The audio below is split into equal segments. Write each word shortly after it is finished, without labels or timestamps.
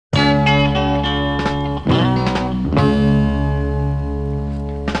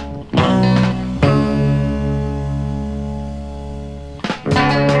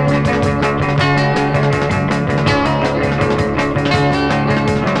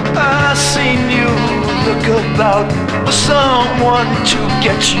about for someone to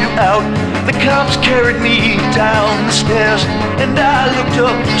get you out. The cops carried me down the stairs, and I looked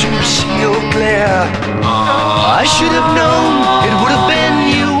up to see your glare. I should have known it would have been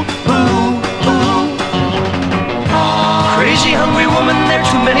you. Crazy hungry woman, there are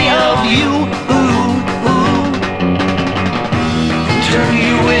too many of you. Turn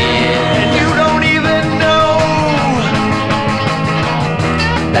you in and you don't even know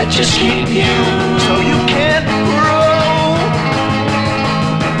that just keep you so you can't grow.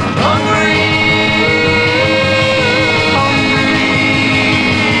 Hungry,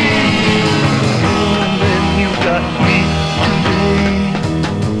 and then you got me today.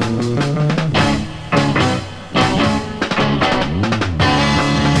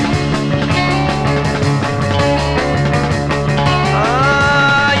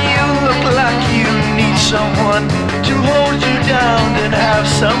 You look like you need someone to hold you down and have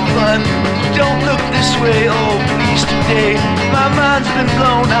some fun. Don't look this way, oh please today. My mind's been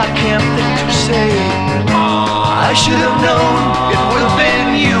blown, I can't think to say. I should have known it would have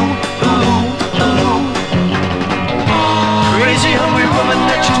been you. Crazy hungry woman,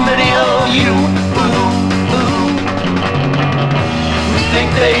 there's too many of you. Who think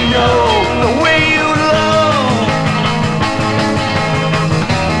they know the way you love,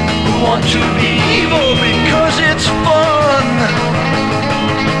 who want to be evil because it's fun.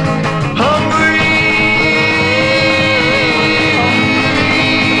 Hungry,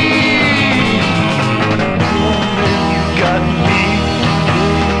 and you got me.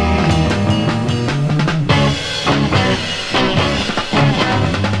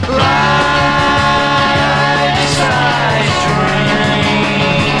 Life-size dream,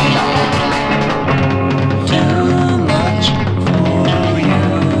 too much for you,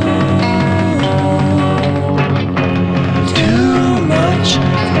 too much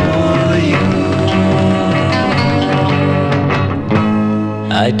for you.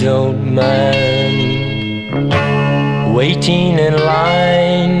 I don't mind waiting in line